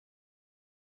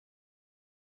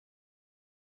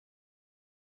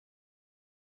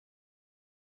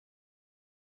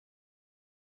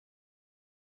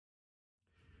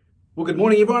Well, good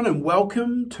morning, everyone, and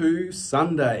welcome to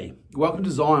Sunday. Welcome to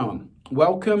Zion.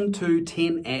 Welcome to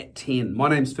 10 at 10. My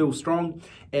name's Phil Strong,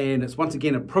 and it's once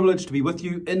again a privilege to be with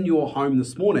you in your home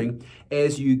this morning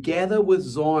as you gather with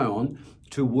Zion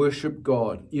to worship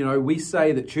God. You know, we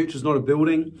say that church is not a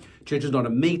building, church is not a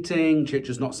meeting, church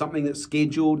is not something that's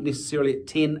scheduled necessarily at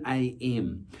 10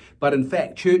 a.m. But in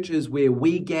fact, church is where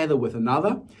we gather with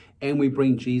another and we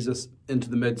bring Jesus into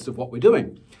the midst of what we're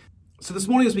doing. So this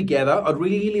morning as we gather, I'd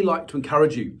really like to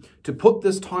encourage you to put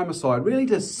this time aside, really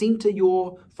to center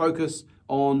your focus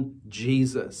on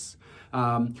Jesus.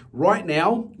 Right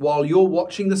now, while you're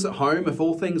watching this at home, if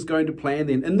all things going to plan,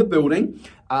 then in the building,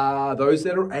 those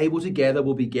that are able to gather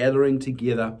will be gathering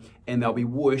together and they'll be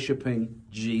worshiping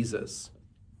Jesus.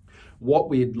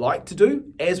 What we'd like to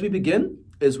do as we begin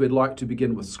is we'd like to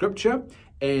begin with scripture.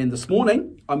 And this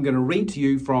morning, I'm going to read to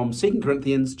you from 2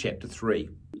 Corinthians chapter 3.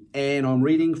 And I'm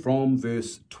reading from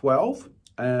verse 12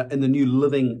 in the New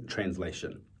Living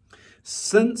Translation.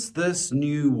 Since this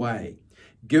new way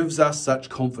gives us such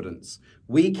confidence,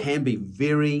 we can be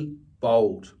very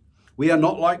bold. We are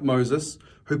not like Moses,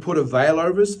 who put a veil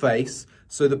over his face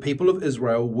so the people of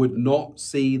Israel would not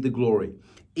see the glory,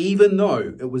 even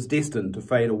though it was destined to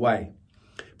fade away.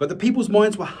 But the people's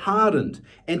minds were hardened,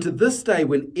 and to this day,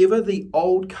 whenever the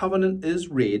old covenant is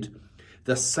read,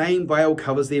 the same veil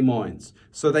covers their minds,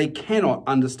 so they cannot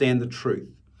understand the truth.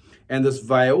 And this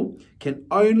veil can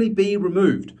only be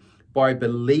removed by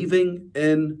believing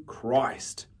in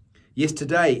Christ. Yes,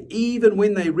 today, even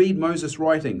when they read Moses'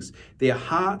 writings, their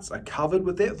hearts are covered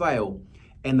with that veil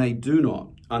and they do not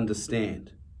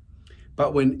understand.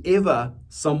 But whenever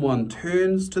someone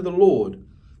turns to the Lord,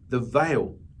 the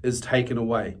veil is taken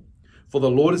away. For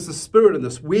the Lord is the Spirit,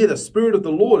 and where the Spirit of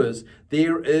the Lord is,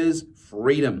 there is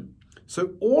freedom.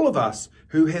 So all of us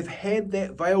who have had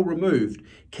that veil removed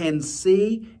can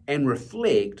see and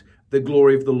reflect the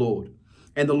glory of the Lord.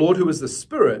 And the Lord, who is the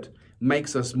Spirit,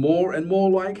 makes us more and more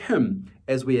like him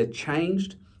as we are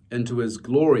changed into his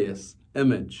glorious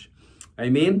image.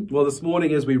 Amen. Well, this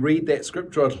morning as we read that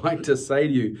scripture, I'd like to say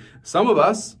to you, some of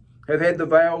us have had the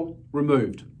veil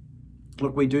removed.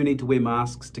 Look, we do need to wear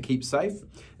masks to keep safe.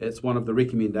 It's one of the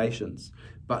recommendations.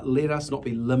 But let us not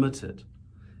be limited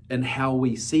in how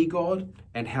we see God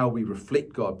and how we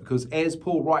reflect God. Because as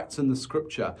Paul writes in the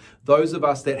scripture, those of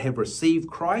us that have received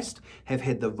Christ have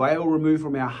had the veil removed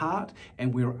from our heart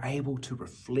and we're able to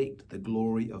reflect the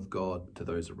glory of God to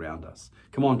those around us.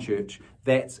 Come on, church,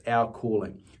 that's our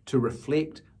calling, to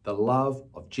reflect the love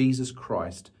of Jesus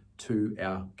Christ to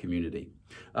our community.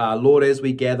 Lord, as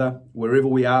we gather, wherever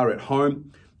we are, at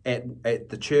home, at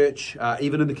the church,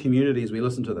 even in the community as we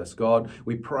listen to this, God,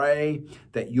 we pray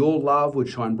that your love would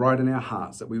shine bright in our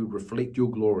hearts, that we would reflect your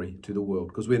glory to the world.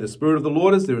 Because where the Spirit of the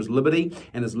Lord is, there is liberty,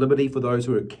 and there's liberty for those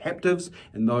who are captives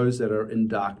and those that are in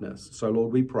darkness. So,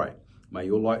 Lord, we pray, may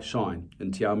your light shine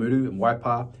in Te Awamutu, in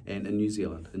Waipa, and in New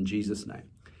Zealand. In Jesus' name,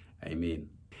 amen.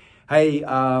 Hey,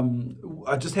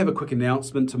 I just have a quick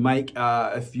announcement to make.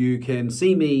 If you can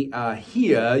see me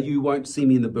here, you won't see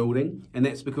me in the building. And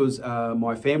that's because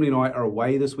my family and I are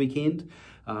away this weekend.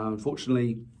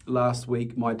 Unfortunately, last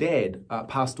week, my dad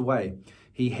passed away.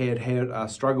 He had a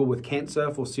struggle with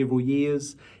cancer for several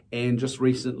years. And just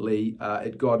recently,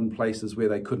 it got in places where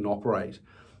they couldn't operate.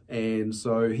 And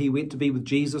so he went to be with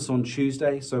Jesus on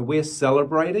Tuesday. So we're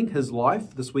celebrating his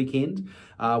life this weekend.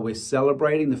 We're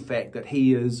celebrating the fact that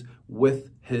he is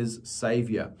with his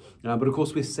Savior. But of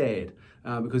course we're sad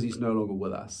because he's no longer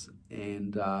with us.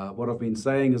 And what I've been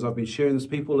saying as I've been sharing this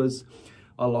with people is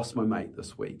I lost my mate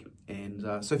this week.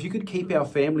 And so if you could keep our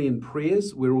family in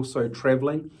prayers, we're also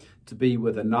traveling to be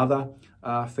with another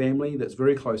family that's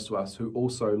very close to us who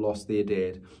also lost their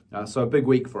dad. So a big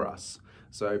week for us.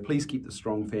 So please keep the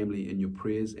Strong family in your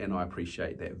prayers, and I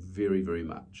appreciate that very, very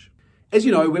much. As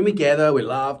you know, when we gather, we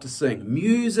love to sing.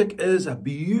 Music is a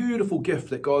beautiful gift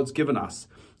that God's given us,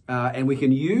 and we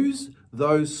can use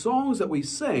those songs that we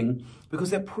sing because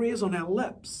they're prayers on our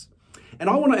lips. And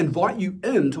I want to invite you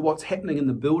into what's happening in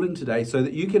the building today so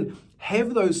that you can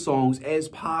have those songs as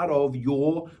part of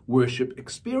your worship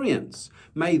experience.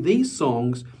 May these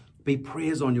songs be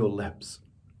prayers on your lips.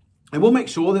 And we'll make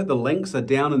sure that the links are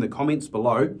down in the comments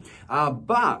below.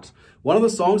 But one of the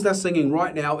songs they're singing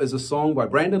right now is a song by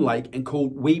Brandon Lake and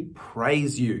called We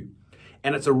Praise You.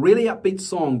 And it's a really upbeat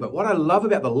song. But what I love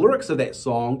about the lyrics of that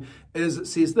song is it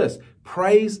says this: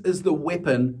 praise is the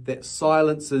weapon that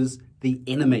silences the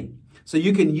enemy. So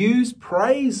you can use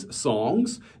praise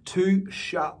songs to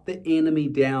shut the enemy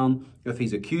down if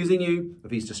he's accusing you,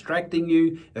 if he's distracting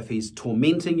you, if he's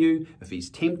tormenting you, if he's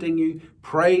tempting you.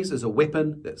 Praise is a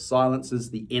weapon that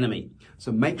silences the enemy.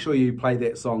 So make sure you play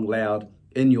that song loud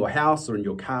in your house or in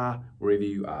your car, wherever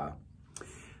you are.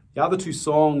 The other two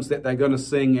songs that they're going to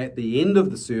sing at the end of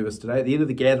the service today, at the end of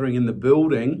the gathering in the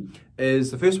building,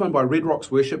 is the first one by Red Rocks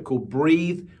Worship called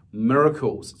Breathe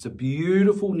Miracles. It's a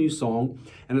beautiful new song,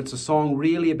 and it's a song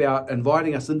really about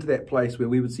inviting us into that place where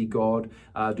we would see God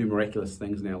do miraculous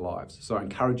things in our lives. So I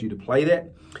encourage you to play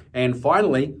that. And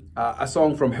finally, a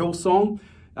song from Hillsong,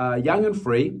 Young and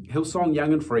Free, Hillsong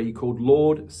Young and Free, called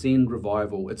Lord Send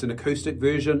Revival. It's an acoustic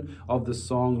version of the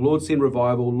song, Lord Send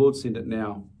Revival, Lord Send It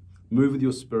Now. Move with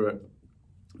your spirit,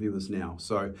 be with us now.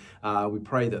 So we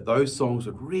pray that those songs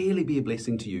would really be a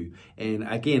blessing to you. And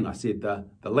again, I said the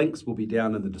links will be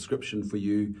down in the description for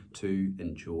you to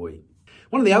enjoy.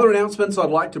 One of the other announcements I'd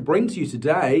like to bring to you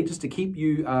today, just to keep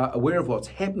you aware of what's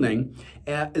happening,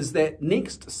 is that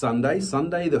next Sunday,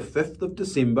 Sunday the 5th of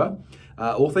December,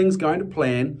 all things going to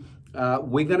plan,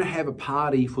 we're going to have a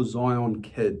party for Zion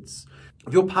Kids.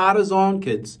 If you're part of Zion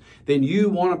Kids, then you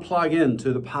want to plug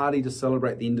into the party to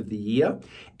celebrate the end of the year.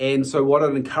 And so what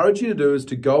I'd encourage you to do is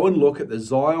to go and look at the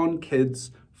Zion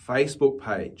Kids Facebook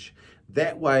page.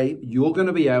 That way, you're going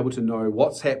to be able to know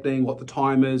what's happening, what the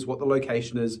time is, what the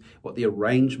location is, what the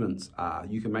arrangements are.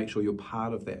 You can make sure you're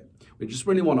part of that. We just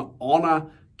really want to honor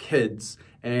kids.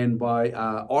 And by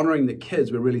honoring the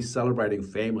kids, we're really celebrating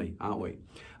family, aren't we?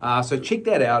 So check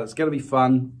that out. It's going to be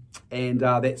fun. And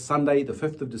that's Sunday, the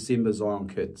 5th of December, Zion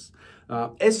Kids.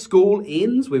 As school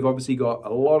ends, we've obviously got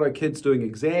a lot of kids doing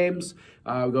exams.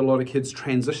 We've got a lot of kids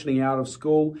transitioning out of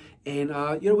school. And,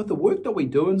 with the work that we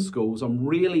do in schools, I'm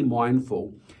really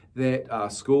mindful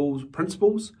that schools,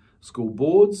 principals, school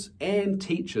boards, and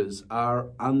teachers are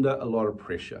under a lot of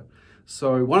pressure.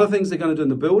 So one of the things they're going to do in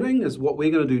the building is what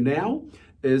we're going to do now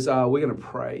is we're going to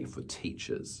pray for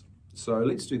teachers. So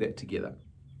let's do that together.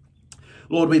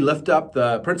 Lord, we lift up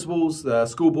the principals, the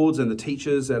school boards and the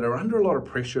teachers that are under a lot of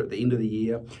pressure at the end of the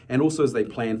year and also as they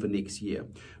plan for next year.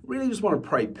 Really just want to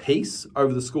pray peace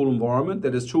over the school environment,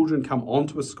 that as children come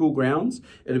onto a school grounds,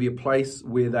 it'll be a place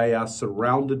where they are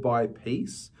surrounded by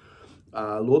peace.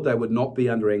 Lord, they would not be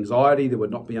under anxiety, they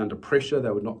would not be under pressure,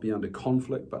 they would not be under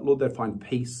conflict, but Lord, they'd find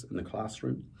peace in the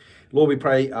classroom. Lord, we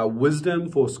pray wisdom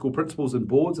for school principals and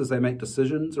boards as they make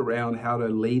decisions around how to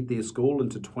lead their school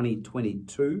into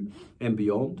 2022 and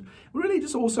beyond. We really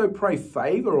just also pray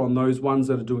favor on those ones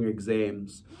that are doing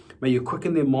exams. May you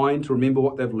quicken their mind to remember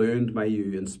what they've learned. May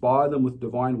you inspire them with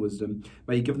divine wisdom.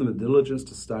 May you give them the diligence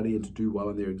to study and to do well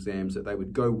in their exams, that they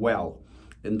would go well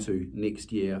into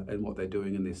next year and what they're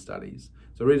doing in their studies.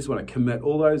 So I really just want to commit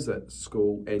all those at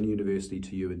school and university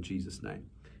to you in Jesus' name.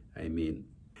 Amen.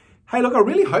 Hey, look, I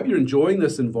really hope you're enjoying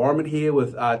this environment here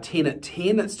with 10 at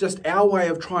 10. It's just our way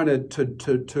of trying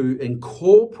to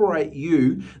incorporate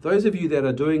you, those of you that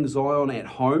are doing Zion at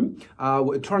home,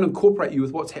 we're trying to incorporate you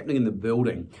with what's happening in the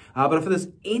building. But if there's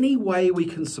any way we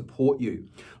can support you,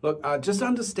 look, just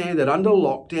understand that under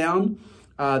lockdown,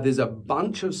 there's a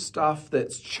bunch of stuff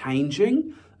that's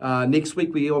changing. Next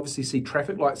week, we obviously see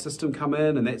traffic light system come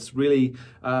in, and that's really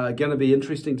going to be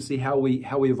interesting to see how we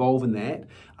evolve in that.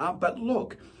 But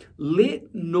look,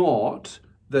 let not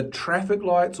the traffic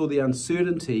lights or the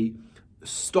uncertainty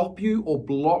stop you or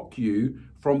block you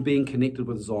from being connected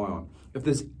with Zion. If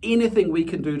there's anything we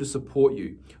can do to support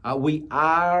you, we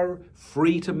are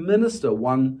free to minister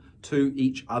one to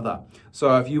each other.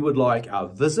 So if you would like a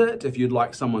visit, if you'd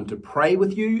like someone to pray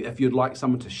with you, if you'd like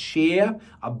someone to share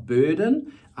a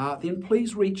burden, then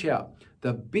please reach out.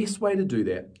 The best way to do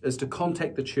that is to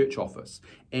contact the church office.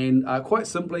 And quite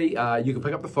simply, you can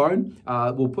pick up the phone.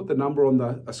 We'll put the number on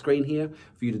the screen here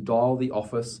for you to dial the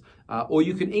office, or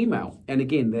you can email. And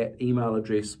again, that email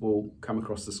address will come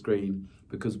across the screen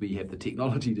because we have the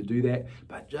technology to do that.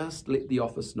 But just let the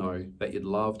office know that you'd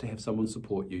love to have someone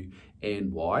support you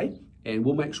and why. And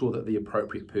we'll make sure that the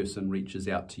appropriate person reaches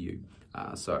out to you.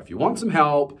 So if you want some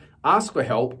help, ask for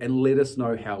help and let us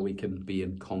know how we can be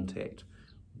in contact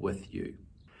with you.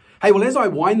 Hey, well, as I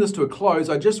wind this to a close,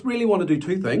 I just really want to do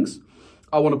two things.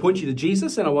 I want to point you to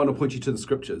Jesus and I want to point you to the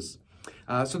scriptures.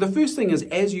 So the first thing is,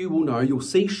 as you will know, you'll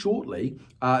see shortly,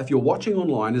 if you're watching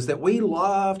online, is that we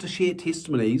love to share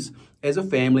testimonies as a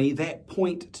family that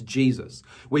point to Jesus.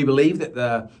 We believe that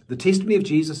the testimony of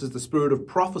Jesus is the spirit of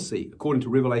prophecy, according to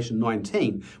Revelation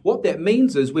 19. What that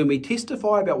means is when we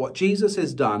testify about what Jesus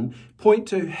has done, point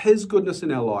to his goodness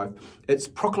in our life, it's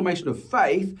proclamation of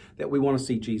faith that we want to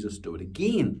see Jesus do it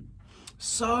again.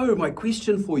 So my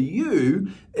question for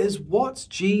you is, what's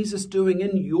Jesus doing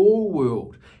in your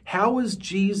world? How is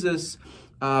Jesus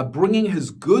bringing his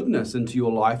goodness into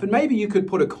your life? And maybe you could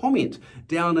put a comment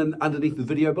down underneath the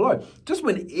video below. Just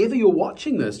whenever you're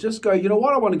watching this, just go, you know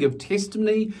what? I want to give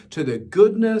testimony to the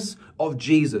goodness of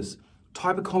Jesus.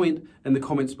 type a comment in the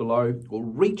comments below or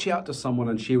reach out to someone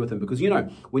and share with them. Because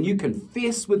when you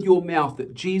confess with your mouth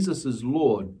that Jesus is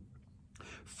Lord,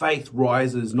 faith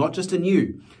rises not just in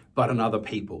you, but in other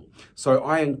people. So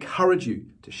I encourage you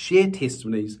to share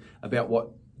testimonies about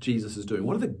what Jesus is doing.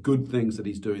 What are the good things that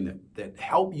he's doing that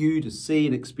help you to see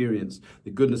and experience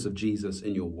the goodness of Jesus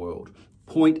in your world?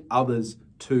 Point others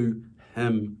to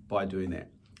him by doing that.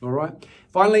 All right.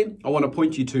 Finally, I want to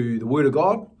point you to the Word of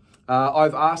God.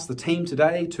 I've asked the team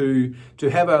today to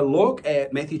have a look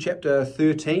at Matthew chapter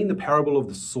 13, the parable of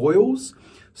the soils.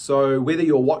 So whether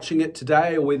you're watching it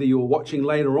today or whether you're watching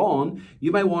later on,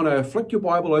 you may want to flick your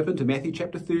Bible open to Matthew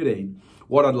chapter 13.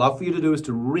 What I'd love for you to do is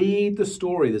to read the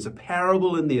story. There's a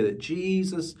parable in there that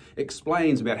Jesus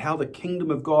explains about how the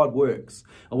kingdom of God works.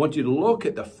 I want you to look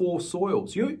at the 4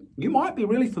 soils. You might be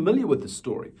really familiar with this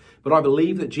story, but I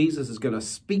believe that Jesus is going to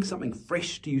speak something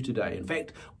fresh to you today. In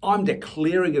fact, I'm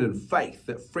declaring it in faith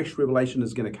that fresh revelation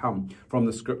is going to come from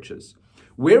the scriptures.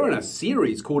 We're in a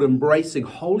series called Embracing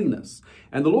Holiness,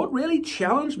 and the Lord really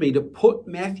challenged me to put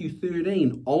Matthew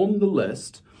 13 on the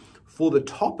list for the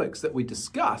topics that we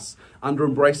discuss under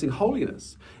Embracing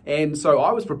Holiness. And so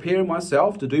I was preparing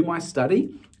myself to do my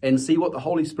study and see what the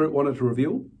Holy Spirit wanted to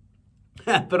reveal.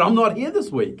 But I'm not here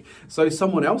this week, so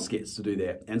someone else gets to do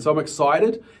that. And so I'm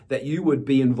excited that you would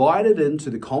be invited into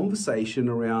the conversation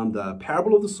around the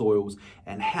parable of the soils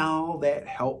and how that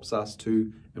helps us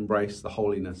to embrace the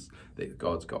holiness that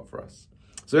God's got for us.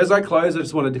 So as I close, I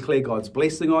just want to declare God's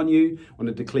blessing on you. I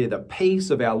want to declare the peace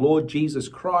of our Lord Jesus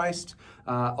Christ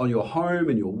on your home,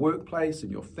 in your workplace, in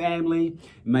your family.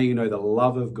 May you know the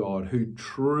love of God who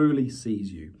truly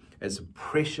sees you as a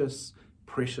precious,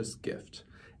 precious gift.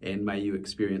 And may you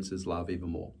experience his love even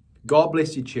more. God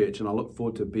bless you, church, and I look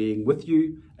forward to being with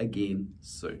you again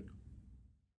soon.